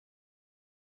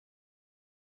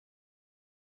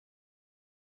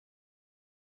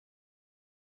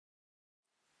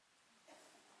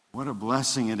What a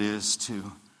blessing it is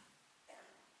to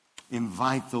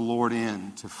invite the Lord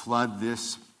in, to flood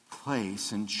this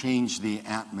place and change the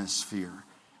atmosphere.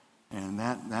 And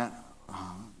that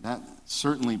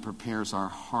certainly prepares our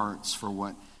hearts for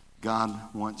what God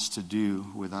wants to do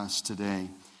with us today.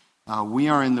 We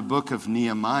are in the book of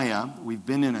Nehemiah. We've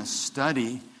been in a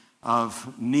study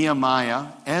of Nehemiah,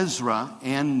 Ezra,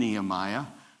 and Nehemiah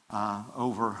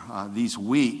over these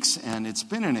weeks, and it's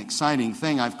been an exciting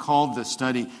thing. I've called the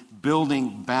study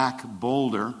Building Back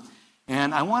Bolder,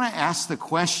 and I want to ask the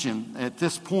question at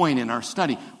this point in our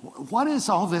study, what has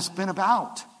all this been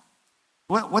about?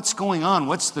 What's going on?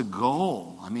 What's the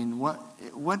goal? I mean,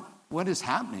 what is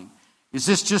happening? Is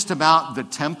this just about the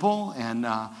temple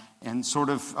and sort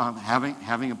of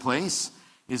having a place?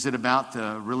 Is it about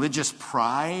the religious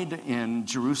pride in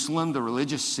Jerusalem, the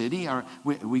religious city?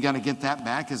 We got to get that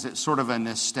back? Is it sort of a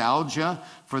nostalgia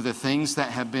for the things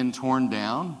that have been torn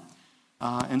down?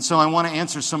 And so I want to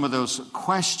answer some of those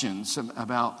questions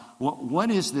about what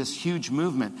is this huge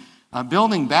movement?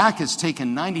 Building back has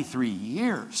taken 93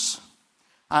 years.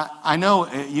 I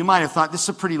know you might have thought this is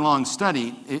a pretty long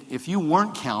study. If you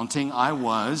weren't counting, I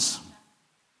was.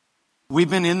 We've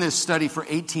been in this study for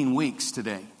 18 weeks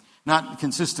today. Not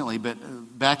consistently, but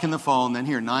back in the fall and then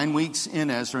here. 9 weeks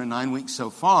in Ezra, 9 weeks so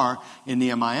far in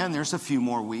Nehemiah, and there's a few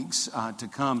more weeks to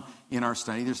come in our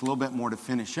study. There's a little bit more to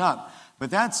finish up. But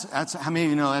that's how many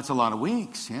of you know that's a lot of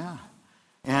weeks? Yeah.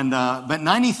 And but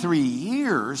 93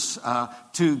 years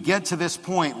to get to this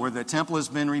point where the temple has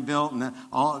been rebuilt and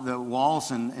all the walls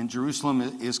and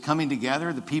Jerusalem is coming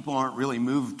together. The people aren't really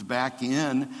moved back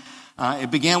in.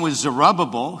 It began with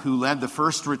Zerubbabel, who led the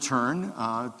first return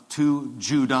to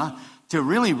Judah to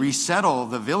really resettle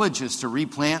the villages, to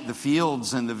replant the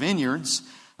fields and the vineyards,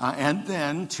 and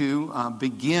then to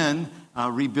begin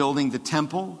rebuilding the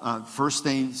temple. First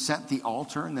they set the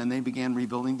altar, and then they began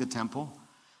rebuilding the temple.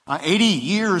 80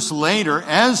 years later,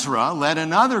 Ezra led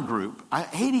another group.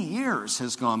 80 years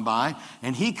has gone by,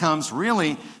 and he comes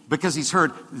really because he's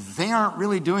heard they aren't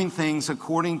really doing things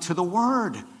according to the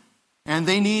Word. And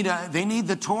they need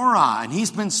the Torah, and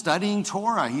he's been studying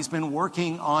Torah. He's been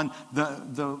working on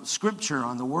the Scripture,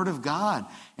 on the Word of God.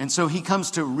 And so he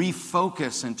comes to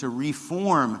refocus and to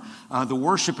reform the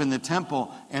worship in the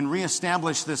temple and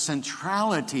reestablish the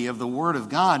centrality of the Word of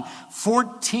God.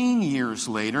 14 years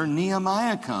later,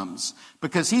 Nehemiah comes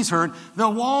because he's heard the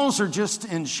walls are just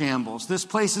in shambles. This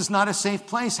place is not a safe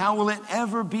place. How will it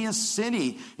ever be a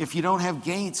city if you don't have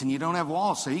gates and you don't have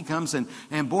walls? So he comes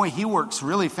and boy, he works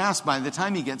really fast. By the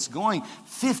time he gets going,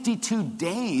 52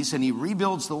 days, and he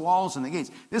rebuilds the walls and the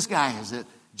gates. This guy has a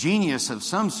genius of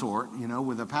some sort,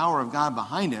 with the power of God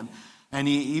behind him. And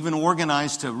he even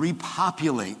organized to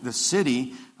repopulate the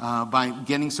city by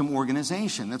getting some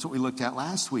organization. That's what we looked at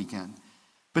last weekend.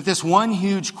 But this one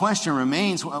huge question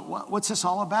remains, what's this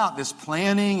all about? This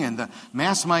planning and the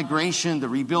mass migration, the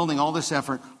rebuilding, all this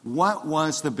effort. What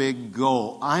was the big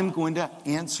goal? I'm going to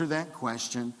answer that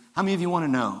question. How many of you want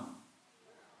to know?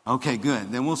 Okay,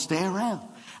 good. Then we'll stay around.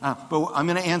 But I'm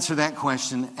going to answer that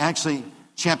question. Actually,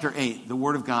 chapter 8, the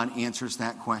Word of God answers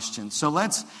that question. So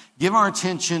let's give our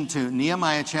attention to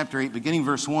Nehemiah chapter 8, beginning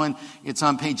verse 1. It's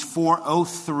on page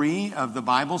 403 of the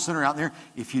Bibles that are out there.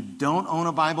 If you don't own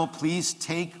a Bible, please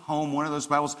take home one of those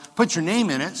Bibles. Put your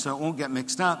name in it so it won't get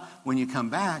mixed up when you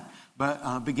come back.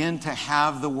 But begin to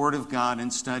have the Word of God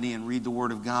and study and read the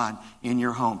Word of God in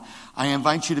your home. I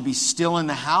invite you to be still in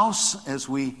the house as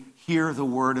we hear the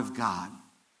Word of God.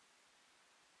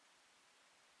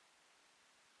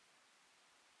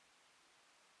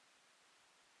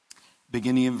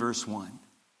 Beginning in verse 1.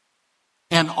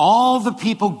 And all the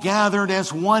people gathered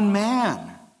as one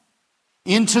man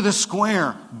into the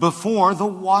square before the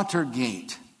water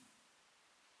gate.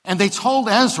 And they told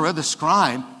Ezra the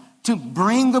scribe to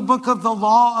bring the book of the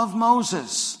law of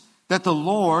Moses that the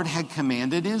Lord had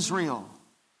commanded Israel.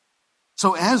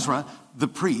 So Ezra, the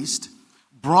priest,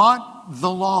 brought the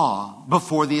law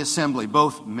before the assembly,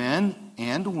 both men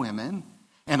and women,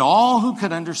 and all who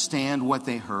could understand what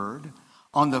they heard,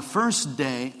 on the first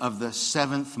day of the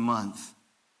 7th month.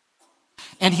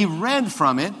 And he read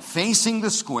from it, facing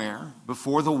the square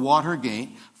before the water gate,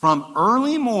 from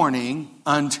early morning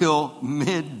until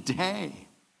midday,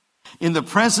 in the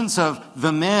presence of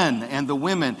the men and the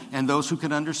women and those who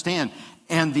could understand.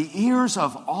 And the ears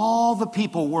of all the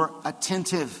people were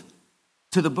attentive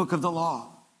to the book of the law.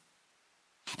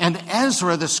 And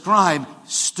Ezra the scribe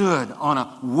stood on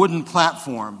a wooden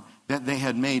platform that they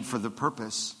had made for the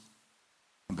purpose.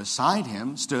 And beside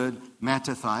him stood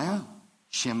Mattithiah,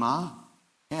 Shema,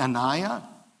 Ananiah,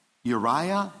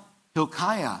 Uriah,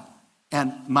 Hilkiah,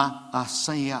 and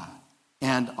Maaseiah.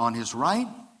 And on his right,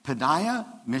 Pedaiah,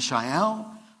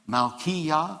 Mishael,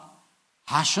 Malchiah,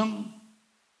 Hashem,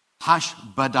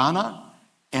 Hashbadana,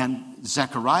 and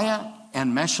Zechariah,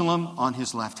 and Meshullam on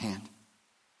his left hand.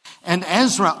 And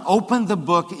Ezra opened the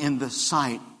book in the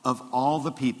sight of all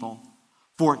the people,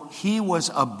 for he was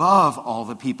above all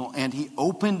the people, and he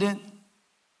opened it.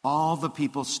 All the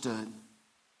people stood.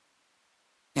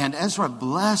 And Ezra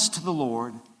blessed the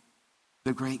Lord,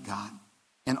 the great God.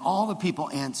 And all the people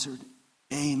answered,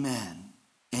 Amen,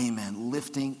 Amen,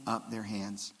 lifting up their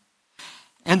hands.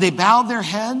 And they bowed their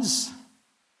heads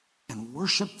and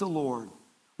worshiped the Lord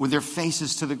with their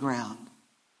faces to the ground.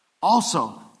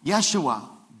 Also, Yeshua,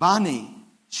 Bani,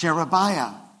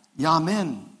 Sherebiah,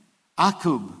 Yamin,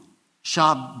 Akub,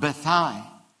 Shabbethai,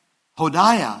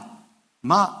 Hodiah,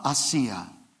 Maaseiah,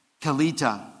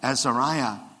 Kelita,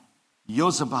 Azariah,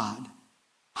 Yozabad,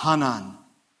 Hanan,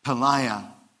 Peliah,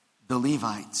 the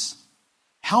Levites,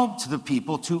 helped the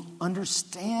people to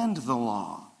understand the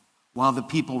law while the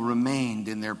people remained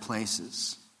in their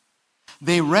places.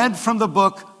 They read from the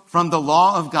book, from the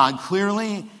law of God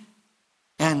clearly,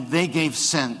 and they gave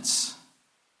sense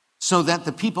so that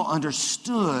the people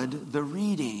understood the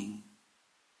reading.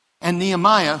 And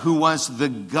Nehemiah, who was the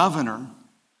governor,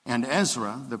 and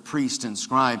Ezra, the priest and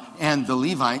scribe, and the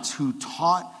Levites who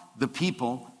taught the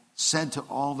people, said to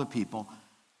all the people,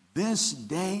 This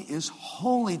day is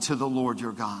holy to the Lord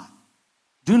your God.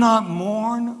 Do not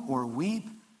mourn or weep,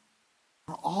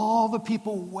 for all the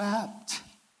people wept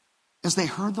as they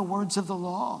heard the words of the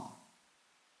law.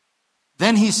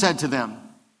 Then he said to them,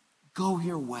 Go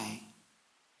your way,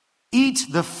 eat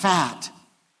the fat,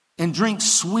 and drink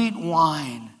sweet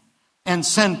wine, and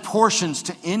send portions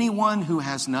to anyone who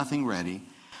has nothing ready,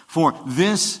 for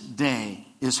this day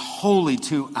is holy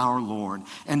to our Lord.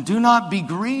 And do not be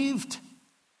grieved,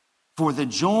 for the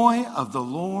joy of the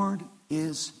Lord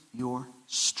is your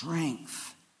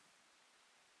strength.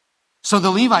 So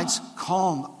the Levites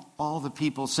calmed all the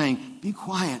people, saying, Be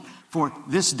quiet, for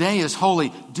this day is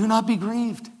holy. Do not be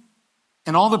grieved.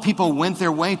 And all the people went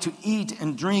their way to eat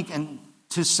and drink and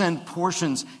to send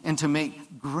portions and to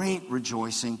make great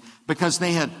rejoicing, because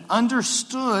they had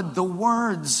understood the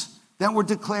words that were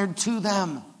declared to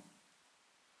them.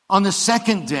 On the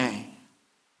second day,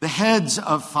 the heads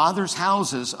of fathers'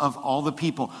 houses of all the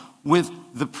people, with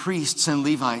the priests and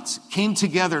Levites, came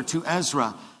together to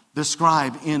Ezra the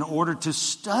scribe in order to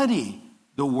study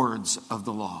the words of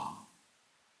the law.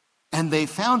 And they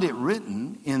found it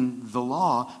written in the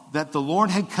law that the Lord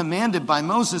had commanded by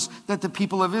Moses that the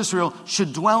people of Israel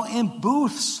should dwell in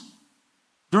booths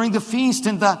during the feast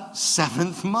in the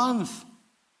 7th month,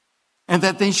 and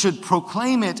that they should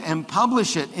proclaim it and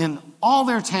publish it in all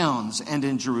their towns and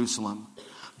in Jerusalem.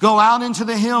 Go out into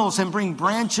the hills and bring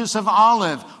branches of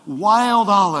olive, wild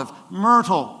olive,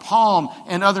 myrtle, palm,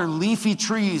 and other leafy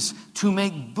trees to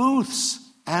make booths,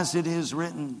 as it is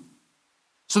written.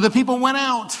 So the people went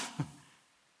out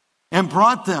and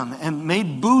brought them and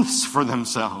made booths for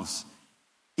themselves,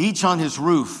 each on his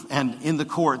roof and in the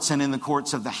courts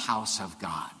of the house of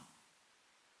God,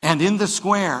 and in the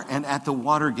square and at the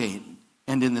water gate,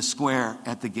 and in the square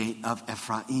at the gate of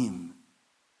Ephraim.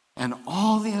 And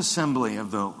all the assembly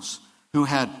of those who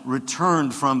had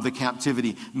returned from the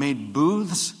captivity made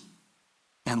booths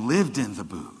and lived in the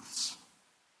booths.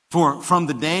 For from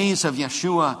the days of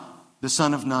Yeshua, the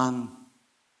son of Nun,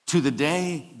 to the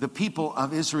day the people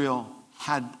of Israel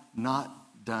had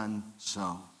not done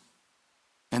so.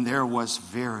 And there was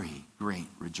very great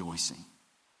rejoicing.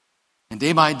 And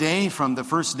day by day, from the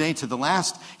first day to the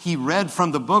last, he read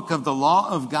from the book of the law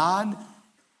of God.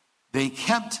 They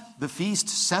kept the feast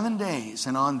 7 days,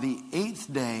 and on the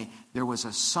 8th day there was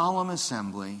a solemn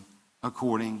assembly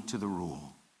according to the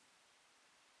rule.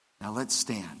 Now let's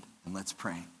stand and let's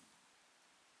pray.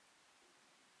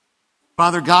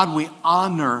 Father God, we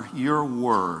honor your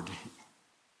word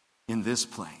in this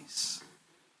place.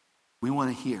 We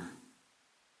want to hear.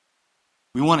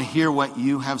 We want to hear what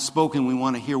you have spoken. We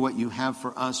want to hear what you have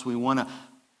for us. We want to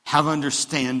have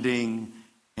understanding,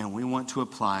 and we want to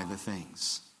apply the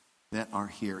things that are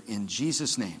here. In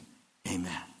Jesus' name,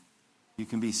 amen. You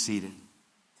can be seated.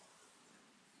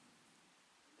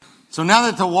 So now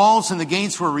that the walls and the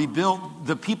gates were rebuilt,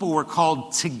 the people were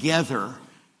called together.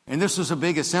 And this was a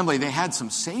big assembly. They had some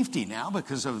safety now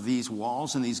because of these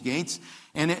walls and these gates.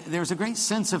 And there's a great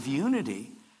sense of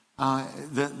unity.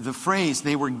 The phrase,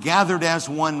 they were gathered as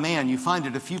one man, you find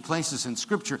it a few places in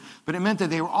Scripture, but it meant that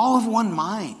they were all of one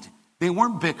mind. They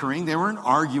weren't bickering, they weren't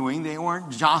arguing, they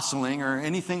weren't jostling or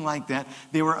anything like that.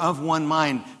 They were of one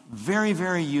mind, very,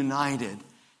 very united.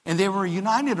 And they were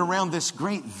united around this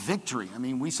great victory. I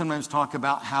mean, we sometimes talk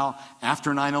about how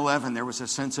after 9/11 there was a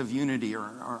sense of unity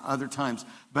or other times.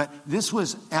 But this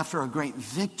was after a great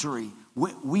victory.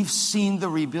 We've seen the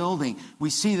rebuilding.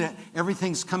 We see that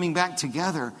everything's coming back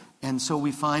together. And so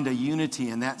we find a unity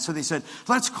in that. So they said,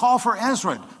 let's call for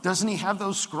Ezra. Doesn't he have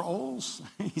those scrolls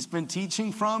he's been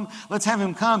teaching from? Let's have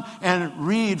him come and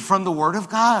read from the Word of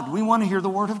God. We want to hear the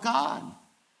Word of God.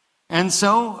 And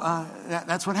so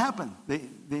that's what happened.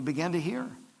 They began to hear.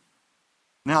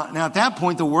 Now, at that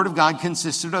point, the Word of God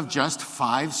consisted of just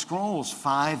 5 scrolls,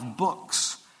 5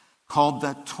 books called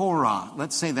the Torah.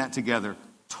 Let's say that together.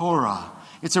 Torah.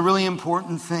 It's a really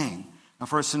important thing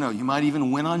for us to know. You might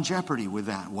even win on Jeopardy with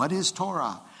that. What is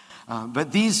Torah?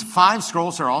 But these 5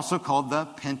 scrolls are also called the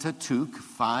Pentateuch,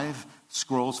 5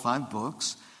 scrolls, 5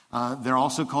 books. They're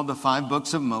also called the 5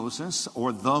 books of Moses,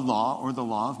 or the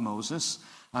law of Moses.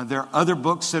 There are other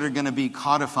books that are going to be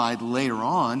codified later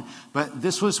on, but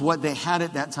this was what they had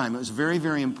at that time. It was very,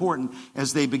 very important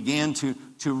as they began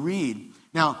to read.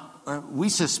 Now, we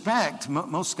suspect,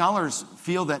 most scholars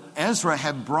feel that Ezra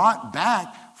had brought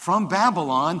back from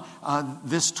Babylon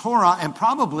this Torah and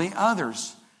probably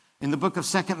others. In the book of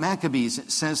 2 Maccabees,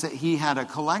 it says that he had a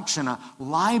collection, a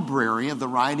library of the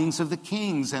writings of the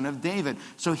kings and of David.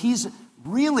 So he's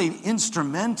really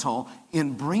instrumental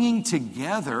in bringing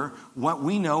together what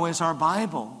we know as our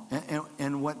Bible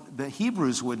and what the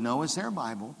Hebrews would know as their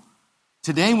Bible.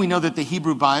 Today we know that the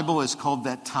Hebrew Bible is called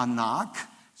the Tanakh.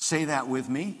 Say that with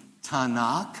me,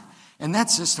 Tanakh. And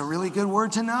that's just a really good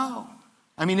word to know.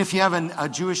 I mean, if you have a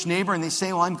Jewish neighbor and they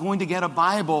say, well, I'm going to get a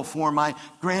Bible for my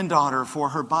granddaughter for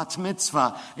her bat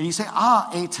mitzvah. And you say,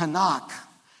 a Tanakh.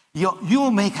 You'll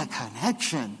make a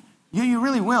connection. You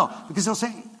really will. Because they'll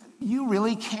say, you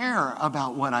really care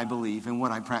about what I believe and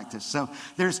what I practice. So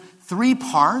there's 3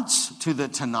 parts to the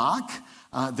Tanakh.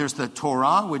 There's the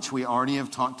Torah, which we already have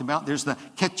talked about. There's the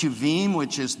Ketuvim,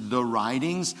 which is the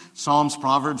writings, Psalms,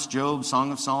 Proverbs, Job,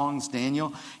 Song of Songs,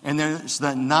 Daniel. And there's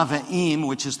the Navaim,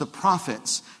 which is the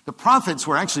prophets. The prophets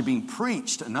were actually being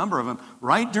preached, a number of them,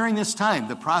 right during this time.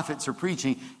 The prophets are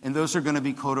preaching, and those are going to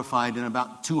be codified in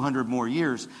about 200 more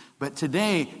years. But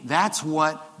today, that's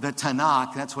what the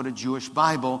Tanakh, that's what a Jewish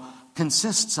Bible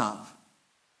consists of.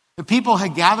 The people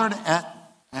had gathered at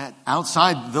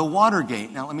outside the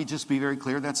Watergate. Now, let me just be very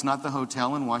clear. That's not the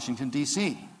hotel in Washington,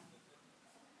 D.C.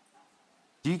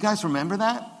 Do you guys remember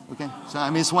that? Okay. So, I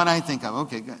mean, it's what I think of.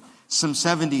 Okay, good. Some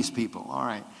 70s people. All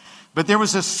right. But there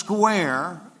was a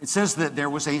square. It says that there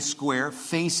was a square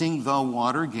facing the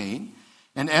Watergate.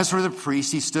 And Ezra the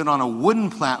priest, he stood on a wooden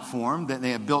platform that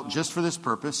they had built just for this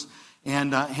purpose.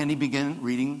 And he began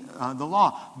reading the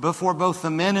law before both the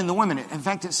men and the women. In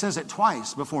fact, it says it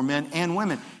twice, before men and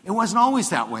women. It wasn't always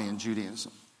that way in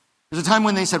Judaism. There's a time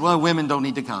when they said, well, women don't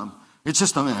need to come. It's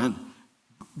just the men.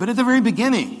 But at the very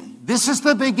beginning, this is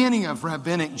the beginning of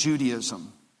rabbinic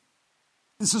Judaism.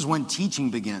 This is when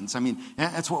teaching begins. I mean,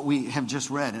 that's what we have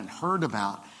just read and heard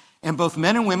about. And both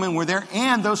men and women were there,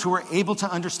 and those who were able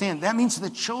to understand. That means the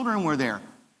children were there.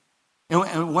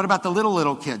 And what about the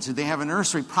little kids? Did they have a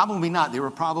nursery? Probably not. They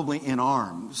were probably in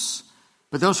arms.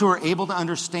 But those who were able to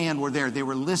understand were there. They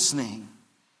were listening.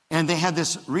 And they had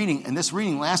this reading. And this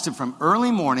reading lasted from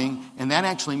early morning, and that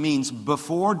actually means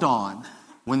before dawn,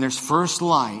 when there's first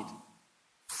light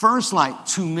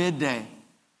to midday.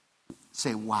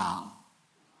 Say, wow,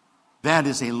 that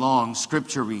is a long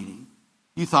scripture reading.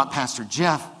 You thought Pastor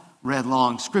Jeff read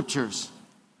long scriptures.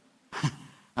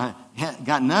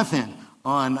 Got nothing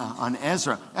on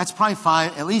Ezra. That's probably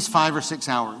at least 5 or 6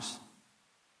 hours.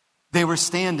 They were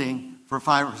standing for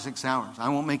 5 or 6 hours. I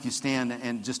won't make you stand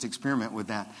and just experiment with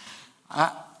that.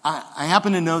 I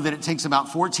happen to know that it takes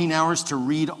about 14 hours to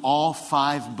read all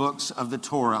 5 books of the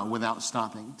Torah without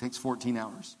stopping. It takes 14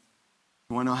 hours.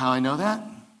 You want to know how I know that?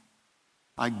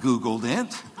 I Googled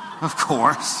it, of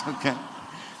course. Okay.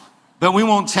 But we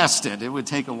won't test it. It would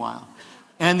take a while.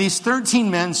 And these 13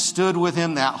 men stood with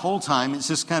him that whole time. It's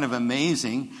just kind of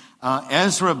amazing.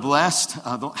 Ezra blessed,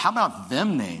 how about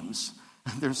them names?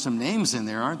 There's some names in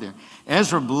there, aren't there?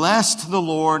 Ezra blessed the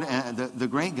Lord, the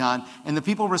great God, and the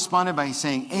people responded by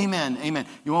saying, amen, amen.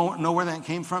 You want to know where that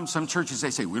came from? Some churches, they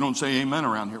say, we don't say amen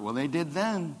around here. Well, they did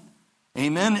then.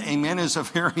 Amen is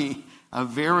a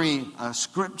very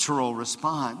scriptural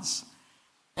response.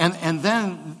 And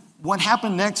then what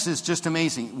happened next is just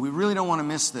amazing. We really don't want to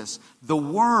miss this. The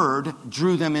word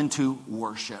drew them into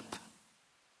worship.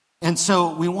 And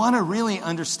so we want to really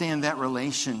understand that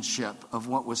relationship of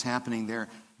what was happening there.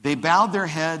 They bowed their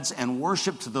heads and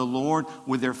worshiped the Lord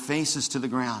with their faces to the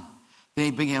ground. They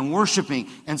began worshiping.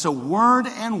 And so word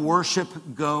and worship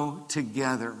go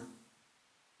together.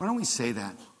 Why don't we say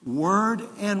that? Word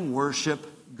and worship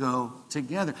go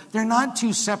together. They're not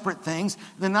two separate things.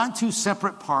 They're not two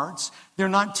separate parts. They're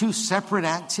not two separate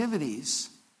activities.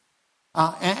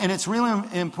 And it's really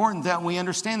important that we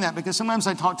understand that, because sometimes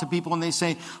I talk to people and they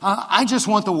say, I just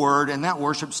want the word, and that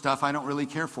worship stuff I don't really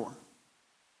care for.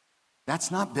 That's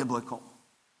not biblical.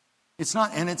 It's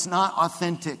not, and it's not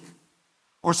authentic.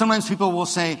 Or sometimes people will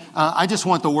say, I just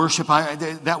want the worship,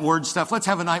 that word stuff. Let's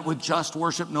have a night with just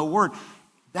worship, no word.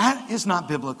 That is not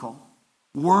biblical.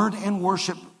 Word and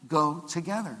worship go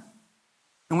together.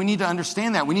 And we need to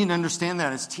understand that. We need to understand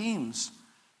that as teams.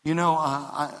 You know,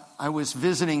 I was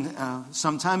visiting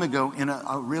some time ago in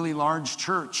a really large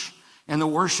church, and the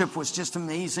worship was just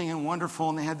amazing and wonderful,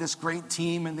 and they had this great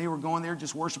team, and they were going there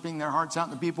just worshiping their hearts out,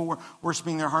 and the people were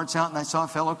worshiping their hearts out, and I saw a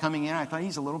fellow coming in. I thought,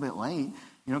 he's a little bit late,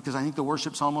 you know, because I think the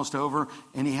worship's almost over,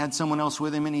 and he had someone else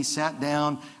with him, and he sat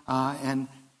down, and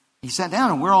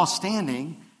we're all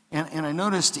standing, and I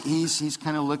noticed he's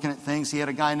kind of looking at things. He had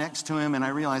a guy next to him, and I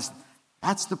realized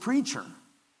that's the preacher.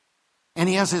 And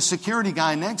he has his security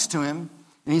guy next to him,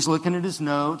 and he's looking at his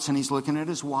notes, and he's looking at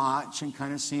his watch and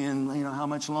kind of seeing, you know, how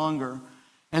much longer.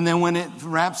 And then when it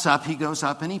wraps up, he goes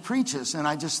up and he preaches. And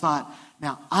I just thought,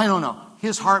 now, I don't know.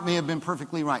 His heart may have been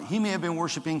perfectly right. He may have been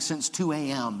worshiping since 2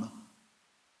 a.m.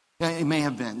 It may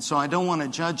have been. So I don't want to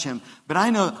judge him. But I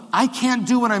know I can't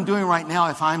do what I'm doing right now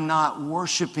if I'm not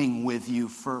worshiping with you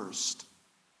first.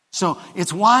 So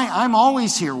it's why I'm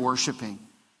always here worshiping.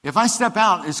 If I step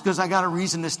out, it's because I got a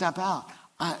reason to step out.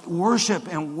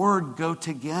 Worship and word go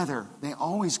together. They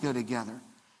always go together.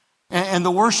 And the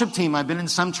worship team, I've been in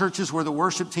some churches where the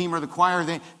worship team or the choir,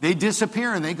 they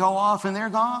disappear and they go off and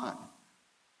they're gone.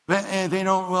 But they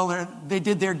don't, well, they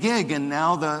did their gig, and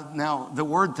now the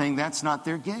word thing, that's not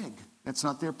their gig. That's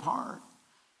not their part.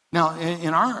 Now,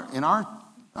 in our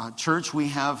church, we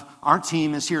have, our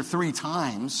team is here 3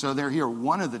 times, so they're here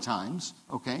one of the times,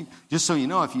 okay? Just so you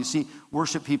know, if you see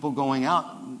worship people going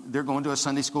out, they're going to a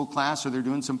Sunday school class, or they're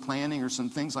doing some planning or some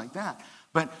things like that.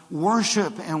 But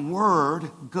worship and word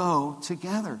go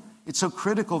together. It's so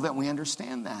critical that we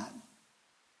understand that.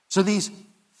 So these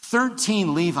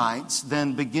 13 Levites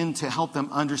then begin to help them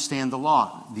understand the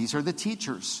law. These are the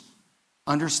teachers.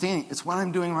 Understanding, it's what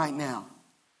I'm doing right now.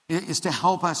 It is to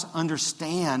help us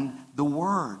understand the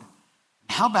word.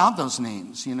 How about those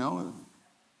names, you know?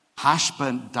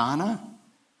 Hashbadana?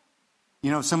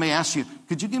 You know, if somebody asks you,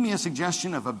 could you give me a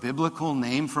suggestion of a biblical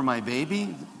name for my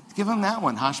baby? Give them that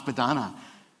one, Hashbadana.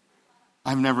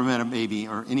 I've never met a baby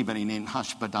or anybody named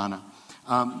Hashbadana.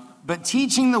 But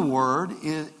teaching the word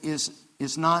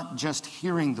is not just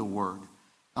hearing the word.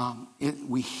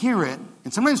 We hear it,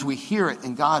 and sometimes we hear it,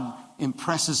 and God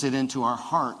impresses it into our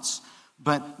hearts.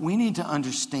 But we need to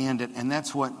understand it, and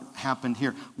that's what happened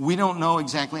here. We don't know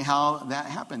exactly how that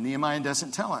happened. Nehemiah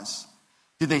doesn't tell us.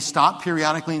 Did they stop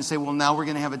periodically and say, well, now we're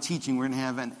going to have a teaching, we're going to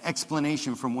have an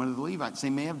explanation from one of the Levites? They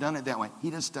may have done it that way.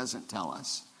 He just doesn't tell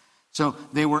us. So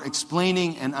they were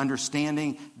explaining and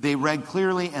understanding. They read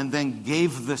clearly and then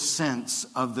gave the sense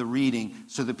of the reading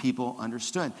so the people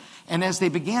understood. And as they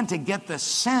began to get the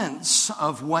sense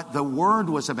of what the word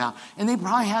was about, and they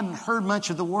probably hadn't heard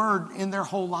much of the word in their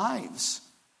whole lives.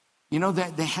 You know,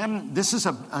 that they hadn't, this is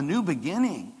a new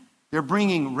beginning. They're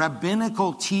bringing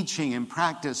rabbinical teaching and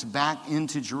practice back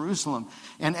into Jerusalem.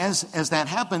 And as that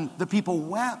happened, the people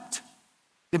wept.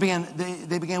 They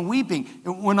began weeping.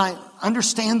 When I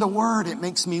understand the word, it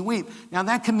makes me weep. Now,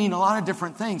 that can mean a lot of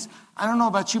different things. I don't know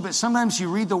about you, but sometimes you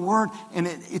read the word and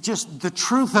it just, the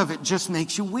truth of it just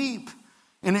makes you weep.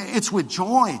 And it's with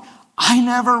joy. I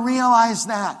never realized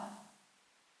that.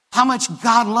 How much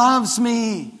God loves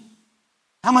me.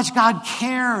 How much God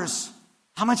cares.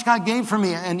 How much God gave for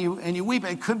me. And you weep.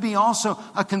 It could be also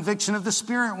a conviction of the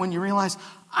Spirit when you realize,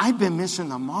 I've been missing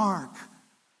the mark.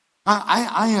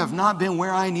 I have not been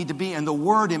where I need to be, and the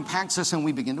word impacts us, and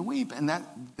we begin to weep. And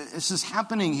this is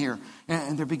happening here.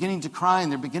 And they're beginning to cry,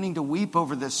 and they're beginning to weep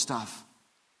over this stuff.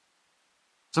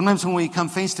 Sometimes when we come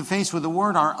face to face with the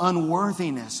word, our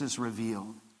unworthiness is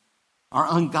revealed. Our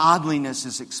ungodliness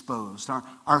is exposed.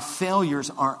 Our failures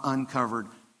are uncovered.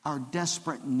 Our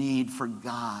desperate need for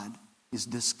God is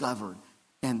discovered,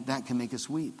 and that can make us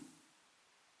weep.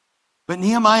 But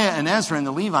Nehemiah and Ezra and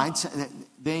the Levites,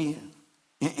 they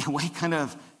kind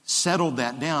of settled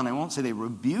that down. I won't say they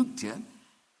rebuked it,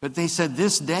 but they said,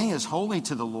 this day is holy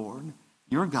to the Lord,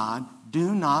 your God.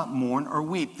 Do not mourn or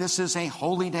weep. This is a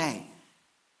holy day.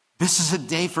 This is a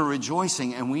day for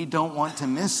rejoicing, and we don't want to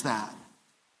miss that.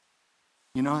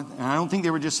 You know, and I don't think they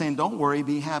were just saying, don't worry,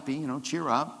 be happy, you know, cheer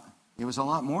up. It was a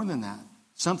lot more than that.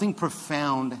 Something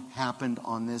profound happened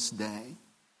on this day.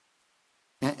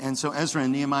 And so Ezra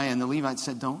and Nehemiah and the Levites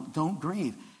said, don't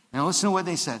grieve. Now listen to what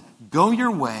they said. Go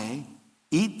your way,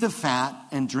 eat the fat,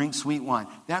 and drink sweet wine.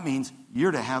 That means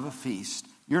you're to have a feast.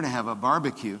 You're to have a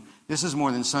barbecue. This is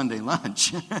more than Sunday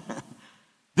lunch.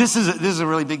 This is a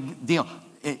really big deal.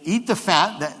 Eat the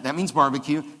fat, that means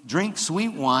barbecue, drink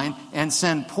sweet wine, and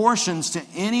send portions to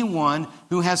anyone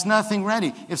who has nothing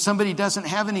ready. If somebody doesn't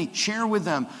have any, share with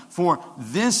them. For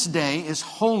this day is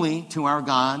holy to our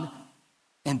God,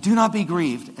 and do not be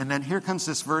grieved. And then here comes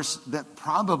this verse that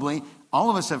probably all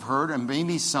of us have heard and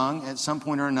maybe sung at some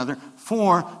point or another.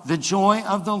 For the joy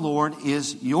of the Lord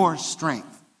is your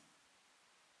strength.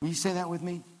 Will you say that with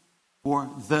me? For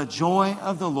the joy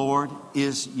of the Lord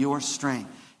is your strength.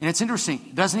 And it's interesting,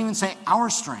 it doesn't even say our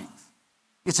strength.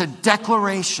 It's a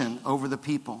declaration over the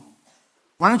people.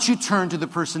 Why don't you turn to the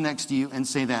person next to you and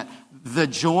say that? The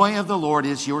joy of the Lord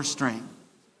is your strength.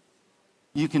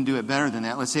 You can do it better than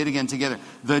that. Let's say it again together.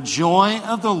 The joy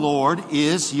of the Lord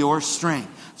is your strength.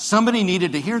 Somebody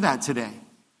needed to hear that today.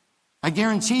 I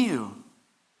guarantee you.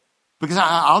 Because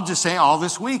I'll just say all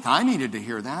this week, I needed to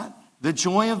hear that. The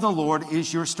joy of the Lord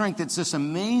is your strength. It's this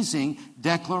amazing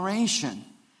declaration.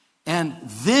 And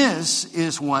this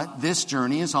is what this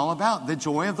journey is all about. The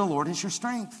joy of the Lord is your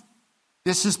strength.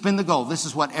 This has been the goal. This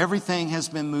is what everything has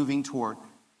been moving toward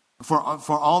for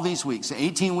all these weeks.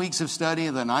 18 weeks of study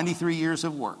and the 93 years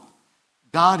of work.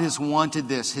 God has wanted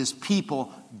this. His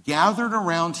people gathered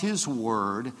around His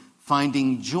Word,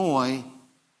 finding joy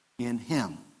in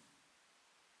Him.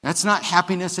 That's not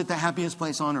happiness at the happiest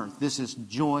place on earth. This is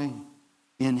joy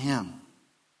in Him.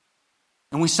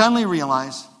 And we suddenly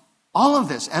realize all of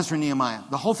this, Ezra and Nehemiah,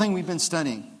 the whole thing we've been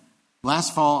studying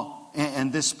last fall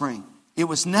and this spring, it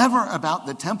was never about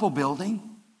the temple building,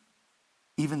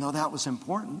 even though that was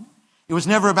important. It was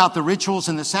never about the rituals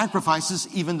and the sacrifices,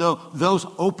 even though those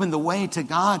opened the way to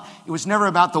God. It was never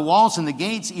about the walls and the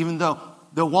gates, even though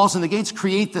the walls and the gates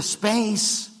create the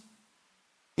space.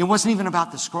 It wasn't even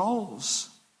about the scrolls.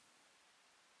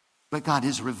 But God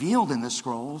is revealed in the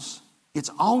scrolls.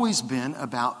 It's always been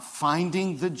about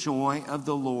finding the joy of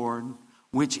the Lord,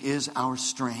 which is our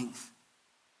strength.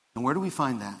 And where do we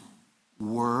find that?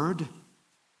 Word,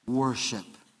 worship,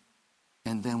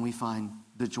 and then we find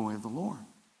the joy of the Lord.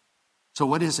 So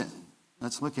what is it?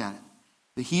 Let's look at it.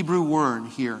 The Hebrew word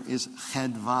here is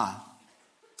chedva.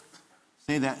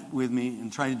 Say that with me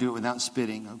and try to do it without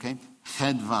spitting, okay?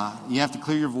 Chedva. You have to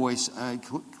clear your voice,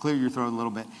 clear your throat a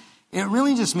little bit. It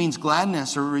really just means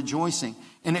gladness or rejoicing.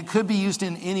 And it could be used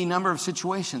in any number of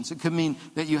situations. It could mean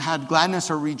that you had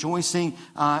gladness or rejoicing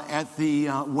at the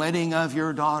wedding of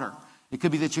your daughter. It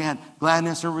could be that you had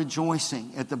gladness or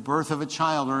rejoicing at the birth of a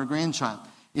child or a grandchild.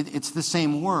 It's the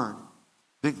same word.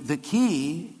 The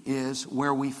key is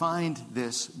where we find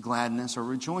this gladness or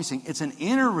rejoicing. It's an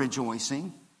inner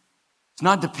rejoicing. It's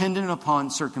not dependent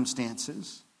upon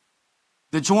circumstances.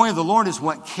 The joy of the Lord is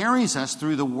what carries us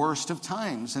through the worst of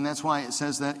times. And that's why it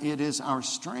says that it is our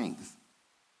strength.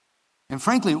 And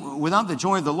frankly, without the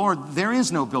joy of the Lord, there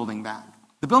is no building back.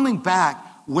 The building back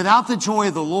without the joy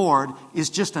of the Lord is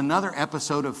just another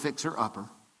episode of Fixer Upper.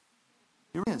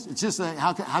 It is. It's just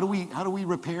how do we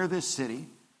repair this city?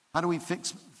 How do we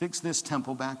fix this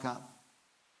temple back up?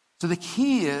 So the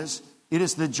key is, it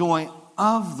is the joy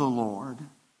of the Lord,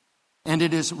 and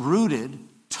it is rooted,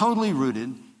 totally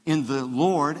rooted, in the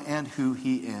Lord and who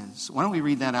He is. Why don't we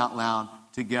read that out loud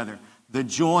together? The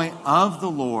joy of the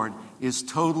Lord is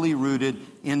totally rooted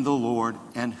in the Lord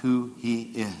and who He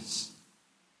is.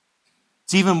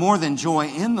 It's even more than joy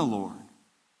in the Lord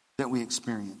that we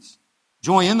experience.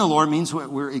 Joy in the Lord means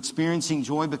we're experiencing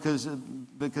joy because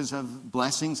of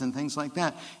blessings and things like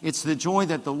that. It's the joy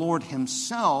that the Lord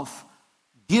Himself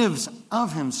gives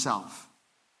of Himself.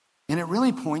 And it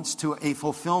really points to a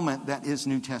fulfillment that is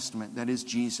New Testament, that is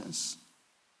Jesus.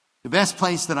 The best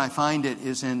place that I find it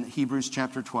is in Hebrews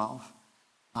chapter 12,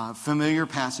 a familiar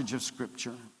passage of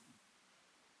Scripture.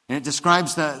 And it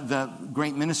describes the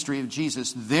great ministry of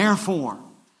Jesus. Therefore,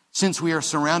 since we are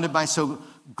surrounded by so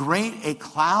great a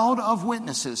cloud of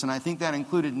witnesses, and I think that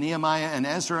included Nehemiah and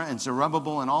Ezra and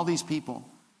Zerubbabel and all these people,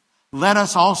 let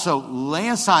us also lay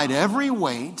aside every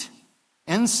weight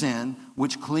and sin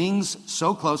which clings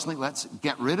so closely. Let's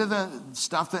get rid of the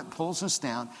stuff that pulls us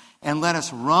down, and let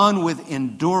us run with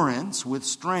endurance, with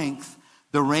strength,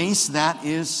 the race that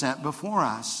is set before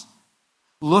us,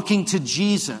 looking to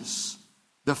Jesus,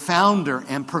 the founder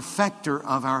and perfecter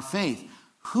of our faith,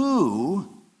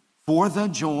 who, for the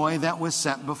joy that was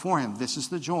set before Him, this is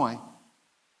the joy,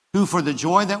 who for the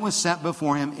joy that was set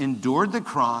before Him endured the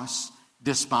cross,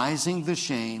 despising the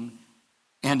shame,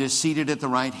 and is seated at the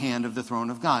right hand of the throne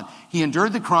of God. He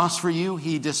endured the cross for you.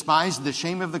 He despised the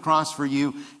shame of the cross for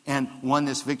you and won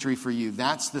this victory for you.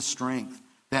 That's the strength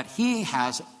that he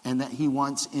has and that he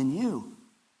wants in you.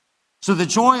 So the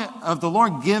joy of the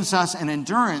Lord gives us an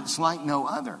endurance like no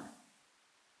other.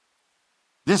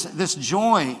 This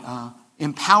joy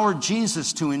empowered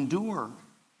Jesus to endure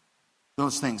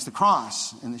those things, the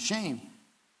cross and the shame.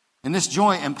 And this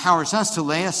joy empowers us to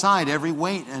lay aside every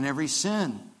weight and every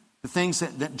sin, the things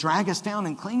that drag us down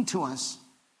and cling to us.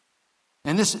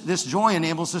 And this joy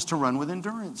enables us to run with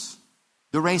endurance.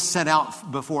 The race set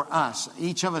out before us.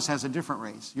 Each of us has a different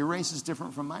race. Your race is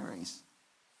different from my race.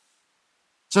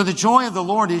 So the joy of the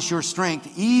Lord is your strength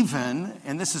even,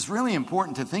 and this is really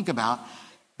important to think about,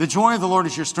 the joy of the Lord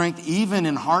is your strength even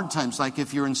in hard times, like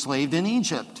if you're enslaved in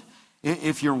Egypt,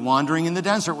 if you're wandering in the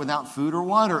desert without food or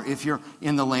water, if you're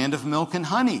in the land of milk and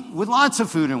honey with lots of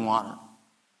food and water.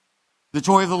 The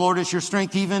joy of the Lord is your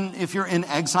strength even if you're in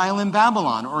exile in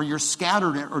Babylon or you're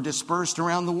scattered or dispersed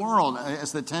around the world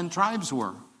as the 10 tribes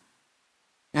were.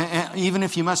 And even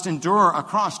if you must endure a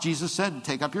cross, Jesus said,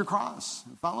 take up your cross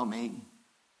and follow me.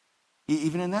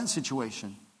 Even in that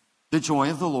situation, the joy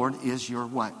of the Lord is your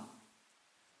what?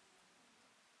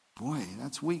 Boy,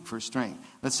 that's weak for strength.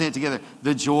 Let's say it together.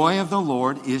 The joy of the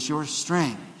Lord is your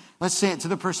strength. Let's say it to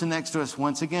the person next to us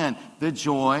once again. The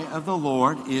joy of the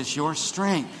Lord is your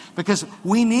strength. Because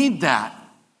we need that.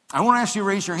 I won't ask you to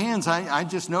raise your hands. I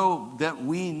just know that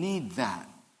we need that.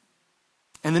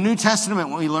 In the New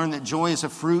Testament, we learn that joy is a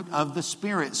fruit of the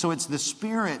Spirit. So it's the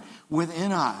Spirit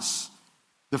within us.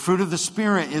 The fruit of the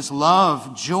Spirit is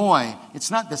love, joy.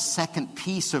 It's not the second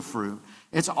piece of fruit.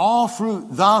 It's all fruit,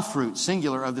 the fruit,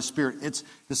 singular, of the Spirit. It's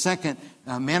the second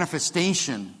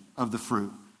manifestation of the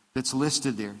fruit that's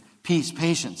listed there. Peace,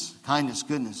 patience, kindness,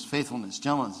 goodness, faithfulness,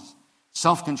 gentleness,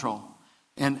 self-control.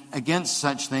 And against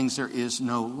such things there is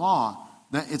no law.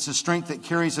 It's a strength that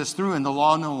carries us through, and the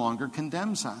law no longer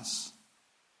condemns us.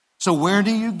 So where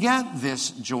do you get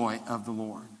this joy of the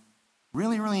Lord?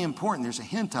 Really, really important. There's a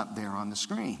hint up there on the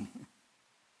screen.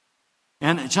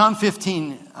 And John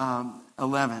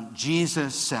 15:11,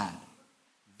 Jesus said,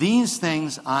 these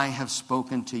things I have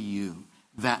spoken to you,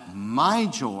 that my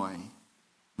joy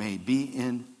may be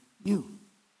in you,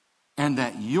 and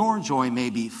that your joy may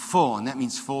be full. And that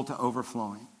means full to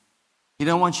overflowing. He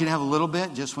don't want you to have a little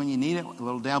bit just when you need it. A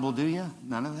little dab will do you.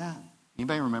 None of that.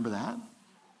 Anybody remember that?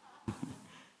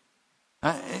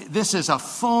 This is a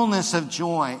fullness of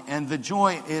joy, and the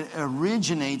joy, it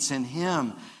originates in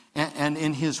Him and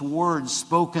in His words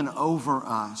spoken over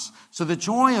us. So the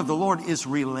joy of the Lord is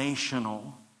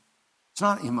relational. It's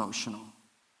not emotional.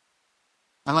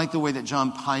 I like the way that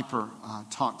John Piper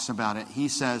talks about it. He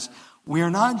says, we are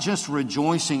not just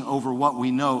rejoicing over what we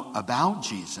know about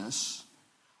Jesus.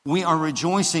 We are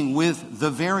rejoicing with the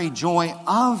very joy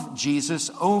of Jesus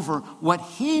over what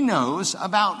He knows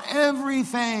about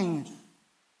everything.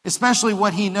 Especially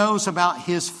what He knows about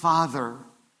His Father.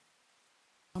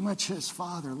 How much His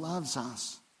Father loves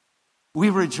us.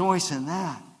 We rejoice in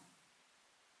that.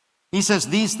 He says,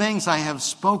 these things I have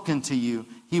spoken to you.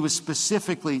 He was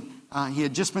specifically, he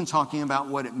had just been talking about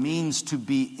what it means to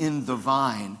be in the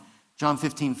vine. John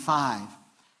 15:5.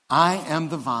 I am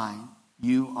the vine,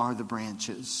 you are the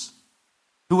branches.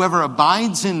 Whoever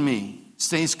abides in me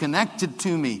stays connected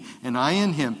to me, and I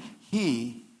in him.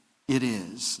 He it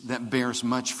is that bears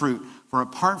much fruit. For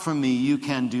apart from me, you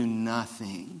can do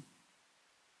nothing.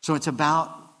 So it's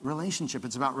about relationship.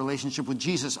 It's about relationship with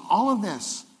Jesus. All of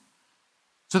this.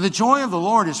 So the joy of the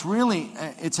Lord is really,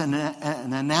 it's an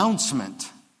announcement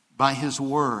by His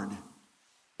word.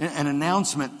 An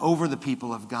announcement over the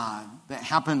people of God that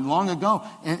happened long ago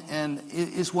and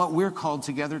is what we're called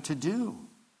together to do.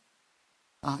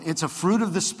 It's a fruit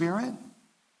of the Spirit.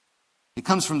 It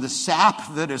comes from the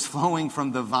sap that is flowing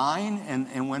from the vine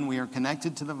and when we are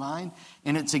connected to the vine.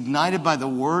 And it's ignited by the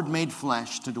Word made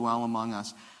flesh to dwell among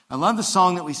us. I love the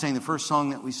song that we sang, the first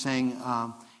song that we sang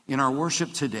in our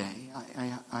worship today.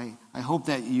 I hope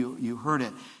that you heard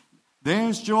it.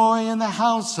 There's joy in the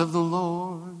house of the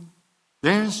Lord.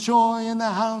 There's joy in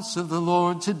the house of the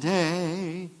Lord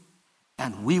today.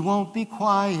 And we won't be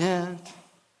quiet.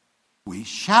 We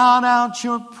shout out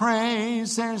your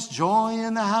praise. There's joy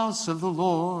in the house of the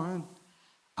Lord.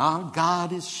 Our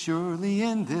God is surely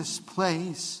in this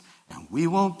place, and we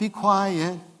won't be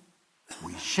quiet.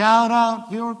 We shout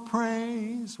out your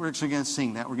praise. We're actually going to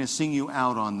sing that. We're going to sing you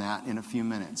out on that in a few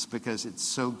minutes because it's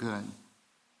so good.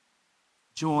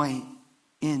 Joy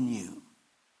in you.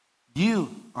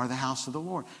 You are the house of the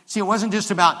Lord. See, it wasn't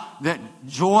just about that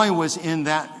joy was in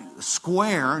that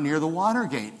square near the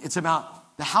Watergate. It's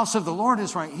about The house of the Lord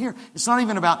is right here. It's not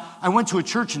even about, I went to a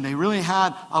church and they really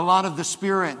had a lot of the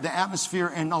Spirit, the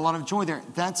atmosphere, and a lot of joy there.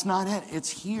 That's not it.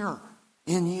 It's here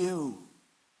in you.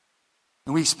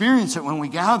 And we experience it when we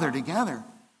gather together.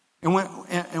 And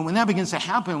when that begins to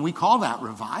happen, we call that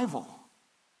revival.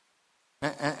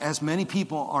 As many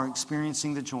people are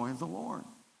experiencing the joy of the Lord.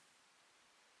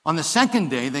 On the second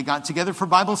day, they got together for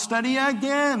Bible study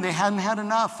again. They hadn't had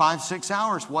enough. 5-6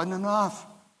 hours wasn't enough.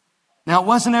 Now, it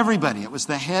wasn't everybody. It was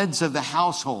the heads of the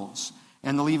households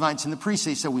and the Levites and the priests.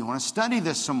 They said, we want to study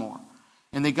this some more.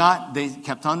 And they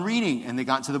kept on reading, and they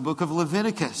got to the book of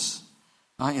Leviticus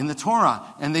in the Torah.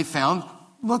 And they found,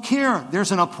 look here,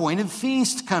 there's an appointed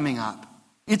feast coming up.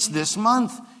 It's this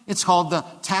month. It's called the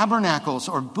Tabernacles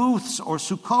or Booths or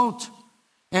Sukkot.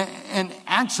 And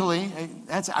actually,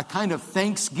 that's a kind of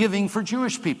Thanksgiving for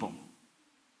Jewish people.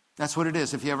 That's what it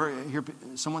is. If you ever hear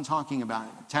someone talking about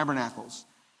it, Tabernacles.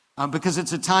 Because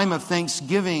it's a time of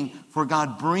thanksgiving for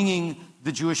God bringing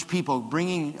the Jewish people,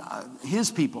 bringing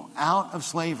his people out of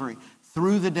slavery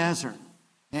through the desert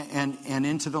and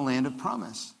into the land of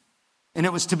promise. And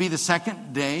it was to be the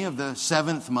second day of the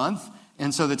 7th month.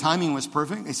 And so the timing was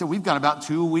perfect. They said, we've got about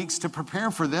 2 weeks to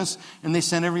prepare for this. And they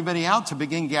sent everybody out to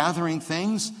begin gathering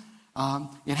things.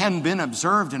 It hadn't been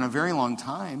observed in a very long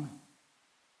time.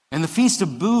 And the Feast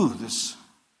of Booths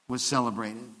was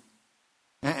celebrated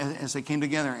as they came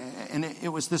together. And it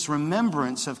was this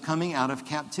remembrance of coming out of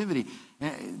captivity.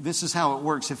 This is how it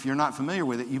works if you're not familiar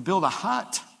with it. You build a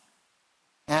hut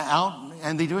out,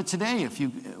 and they do it today.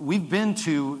 We've been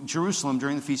to Jerusalem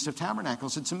during the Feast of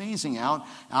Tabernacles. It's amazing. Out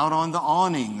on the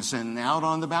awnings and out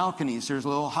on the balconies, there's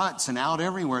little huts, and out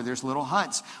everywhere there's little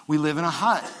huts. We live in a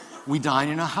hut. We dine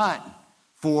in a hut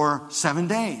for 7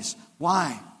 days.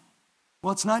 Why?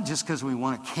 Well, it's not just because we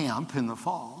want to camp in the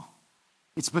fall.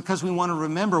 It's because we want to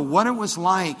remember what it was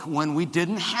like when we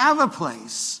didn't have a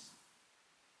place.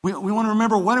 We want to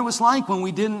remember what it was like when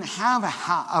we didn't have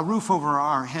a roof over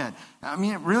our head. I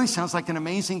mean, it really sounds like an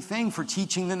amazing thing for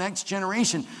teaching the next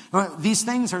generation. These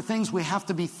things are things we have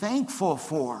to be thankful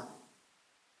for.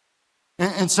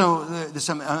 And so this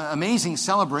amazing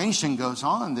celebration goes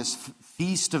on, this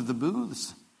Feast of the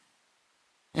Booths.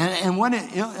 And what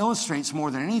it illustrates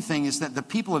more than anything is that the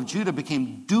people of Judah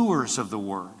became doers of the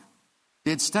word. They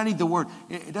had studied the word.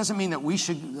 It doesn't mean that we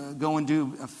should go and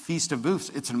do a Feast of Booths.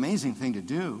 It's an amazing thing to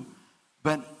do.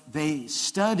 But they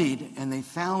studied and they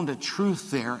found a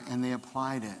truth there and they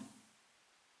applied it.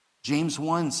 James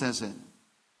 1 says it.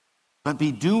 But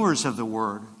be doers of the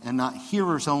word and not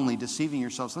hearers only, deceiving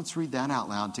yourselves. Let's read that out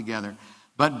loud together.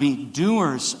 But be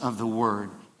doers of the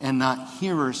word and not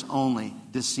hearers only,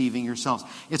 deceiving yourselves.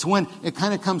 It's when it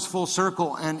kind of comes full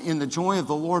circle, and in the joy of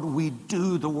the Lord, we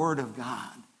do the word of God.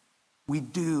 We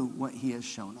do what he has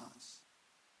shown us.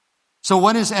 So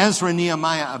what is Ezra and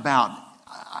Nehemiah about?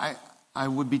 I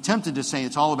would be tempted to say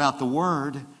it's all about the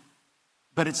word,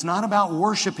 but it's not about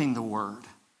worshiping the word.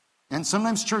 And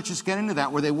sometimes churches get into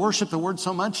that where they worship the word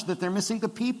so much that they're missing the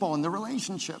people and the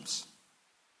relationships.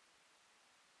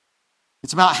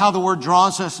 It's about how the word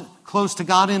draws us close to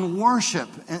God in worship.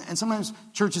 And sometimes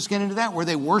churches get into that where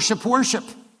they worship.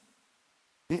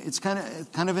 It's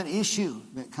kind of an issue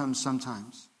that comes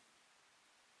sometimes.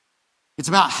 It's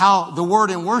about how the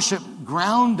word and worship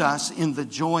ground us in the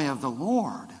joy of the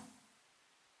Lord.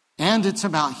 And it's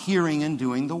about hearing and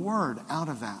doing the word out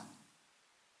of that.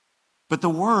 But the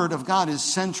word of God is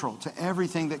central to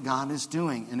everything that God is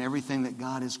doing and everything that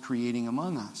God is creating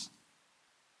among us.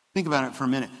 Think about it for a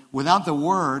minute. Without the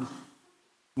word,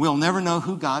 we'll never know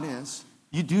who God is.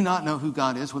 You do not know who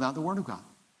God is without the word of God.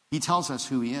 He tells us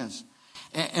who he is.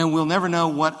 And we'll never know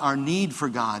what our need for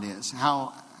God is,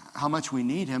 how much we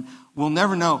need him. We'll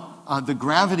never know the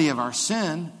gravity of our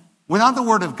sin. Without the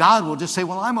word of God, we'll just say,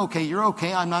 well, I'm okay, you're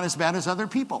okay, I'm not as bad as other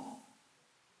people.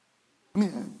 I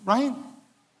mean, right?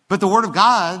 But the word of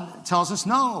God tells us,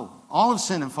 no, all have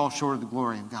sinned and fall short of the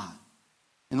glory of God.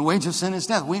 And the wage of sin is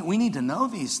death. We need to know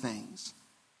these things.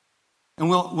 And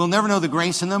we'll never know the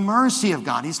grace and the mercy of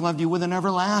God. He's loved you with an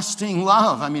everlasting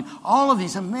love. I mean, all of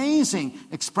these amazing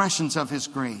expressions of his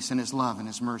grace and his love and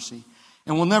his mercy.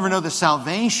 And we'll never know the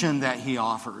salvation that he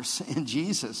offers in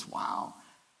Jesus. Wow.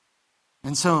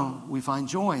 And so we find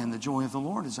joy, and the joy of the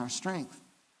Lord is our strength.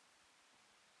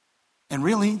 And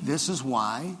really, this is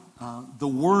why the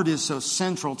word is so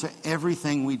central to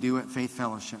everything we do at Faith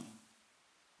Fellowship.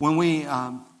 When we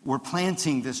were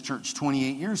planting this church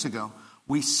 28 years ago,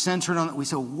 we centered on it. We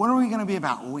said, what are we going to be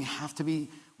about? Well, we have to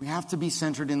be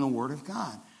centered in the Word of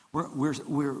God.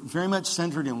 We're very much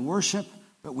centered in worship,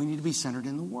 but we need to be centered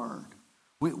in the Word.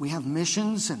 We have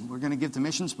missions, and we're going to give to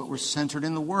missions, but we're centered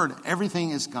in the Word.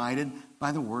 Everything is guided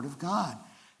by the Word of God.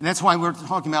 And that's why we're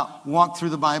talking about Walk Through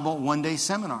the Bible one-day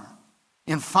seminar.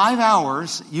 In 5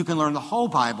 hours, you can learn the whole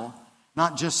Bible,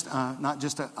 not just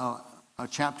a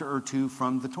chapter or two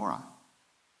from the Torah.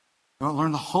 You'll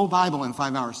learn the whole Bible in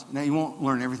 5 hours. Now, you won't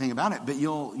learn everything about it, but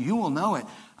you will know it.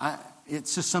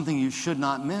 It's just something you should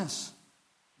not miss.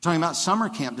 We're talking about summer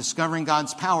camp, discovering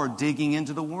God's power, digging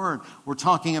into the Word. We're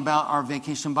talking about our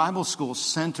Vacation Bible School,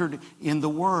 centered in the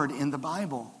Word, in the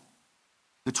Bible.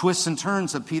 The twists and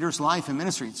turns of Peter's life and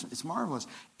ministry, it's marvelous.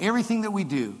 Everything that we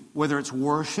do, whether it's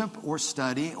worship or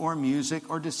study or music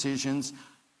or decisions,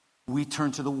 we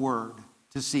turn to the Word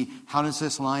to see, how does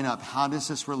this line up? How does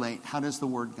this relate? How does the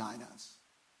Word guide us?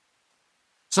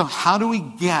 So how do we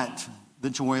get the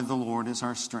joy of the Lord as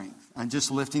our strength? I'm just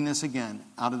lifting this again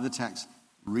out of the text.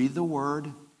 Read the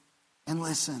Word and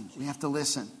listen. We have to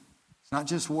listen. It's not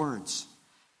just words.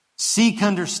 Seek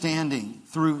understanding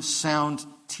through sound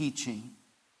teaching.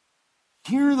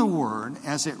 Hear the Word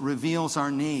as it reveals our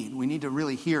need. We need to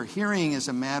really hear. Hearing is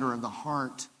a matter of the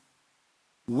heart.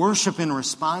 Worship in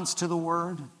response to the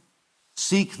Word.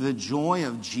 Seek the joy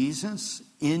of Jesus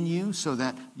in you so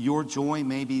that your joy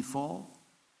may be full.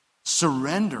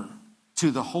 Surrender to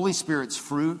the Holy Spirit's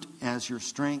fruit as your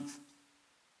strength.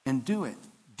 And do it.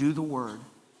 Do the Word.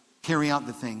 Carry out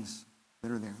the things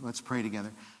that are there. Let's pray together.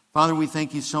 Father, we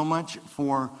thank you so much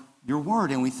for your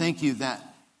Word. And we thank you that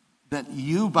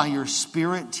you, by your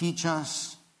Spirit, teach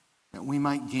us that we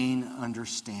might gain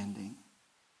understanding.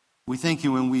 We thank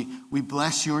you and we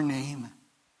bless your name.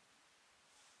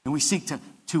 And we seek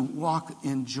to walk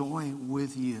in joy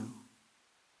with you.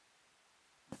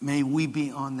 May we be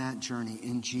on that journey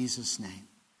in Jesus' name.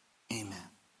 Amen.